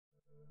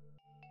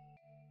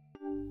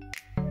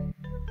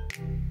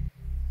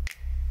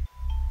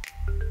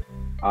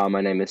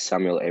My name is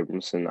Samuel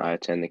Abramson. I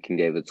attend the King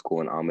David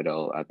School in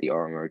Armidale at the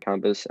Orango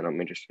campus, and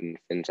I'm interested in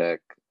fintech,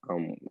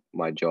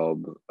 my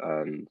job.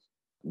 And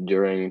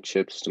during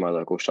trips to my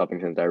local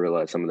shopping center, I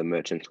realized some of the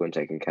merchants weren't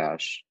taking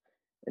cash.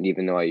 And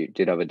even though I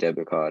did have a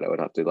debit card, I would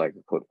have to like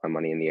put my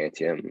money in the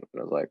ATM. And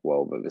I was like,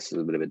 well, but this is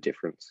a bit of a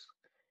difference.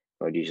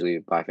 I'd usually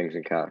buy things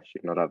in cash,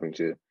 not having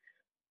to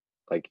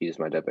like use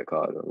my debit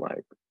card and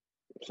like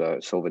so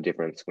it saw the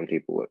difference when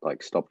people would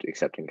like stopped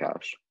accepting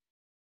cash.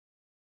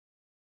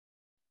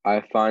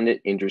 I find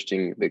it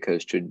interesting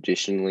because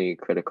traditionally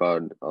credit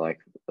card like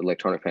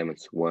electronic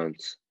payments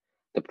weren't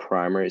the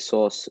primary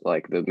source.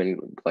 Like they've been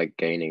like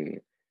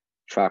gaining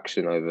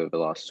traction over the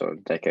last sort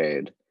of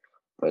decade,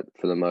 but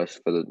for the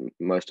most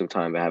of the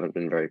time they haven't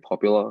been very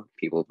popular.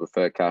 People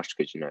prefer cash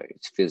because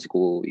it's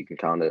physical, you can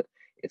count it,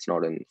 it's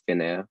not in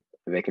thin air.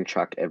 They can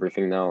track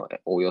everything now,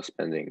 all your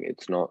spending.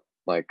 It's not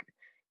like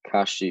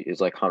cash is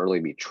like can't really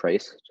be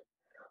traced,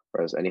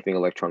 whereas anything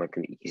electronic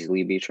can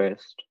easily be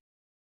traced.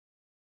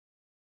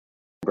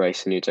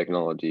 Embrace new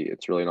technology,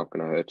 it's really not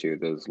going to hurt you.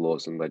 There's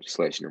laws and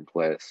legislation in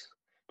place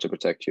to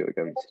protect you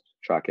against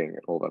tracking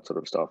and all that sort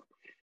of stuff.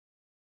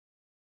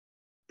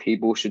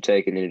 People should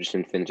take an interest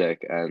in fintech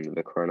and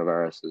the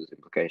coronavirus's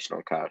implication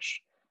on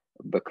cash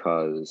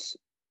because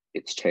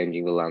it's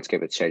changing the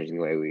landscape, it's changing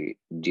the way we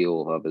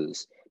deal with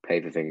others,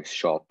 pay for things,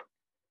 shop,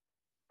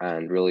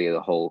 and really the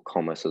whole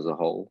commerce as a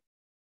whole.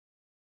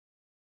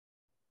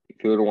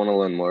 If you would want to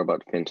learn more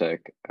about fintech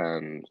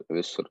and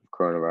this sort of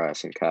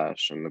coronavirus and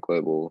cash and the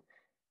global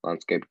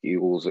landscape,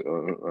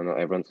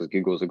 everyone says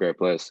Google's a great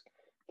place,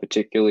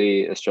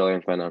 particularly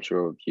Australian Financial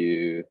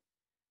Review,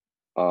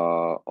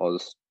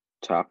 OzTap,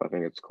 I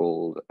think it's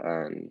called,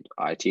 and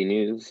IT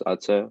News,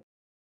 I'd say.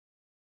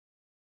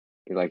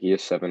 Like year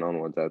 7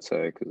 onwards, I'd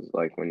say, because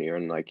like when you're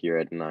in like year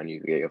 8 and 9,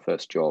 you get your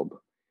first job,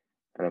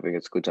 and I think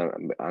it's good to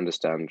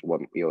understand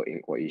what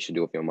you should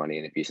do with your money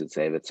and if you should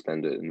save it,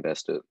 spend it,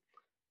 invest it,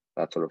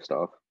 that sort of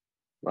stuff.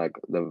 Like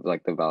the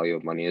value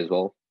of money as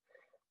well,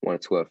 what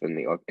it's worth in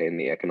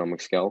the economic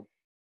scale.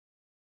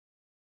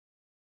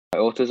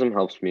 Autism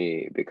helps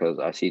me because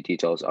I see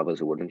details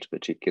others wouldn't,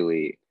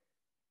 particularly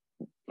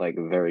like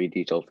very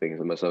detailed things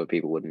that most other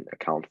people wouldn't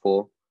account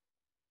for.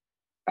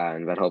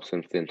 And that helps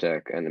in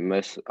fintech and in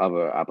most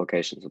other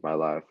applications of my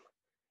life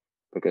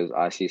because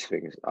I see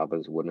things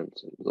others wouldn't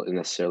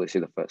necessarily see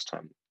the first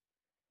time.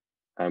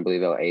 And I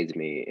believe that aids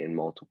me in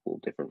multiple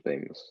different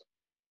things.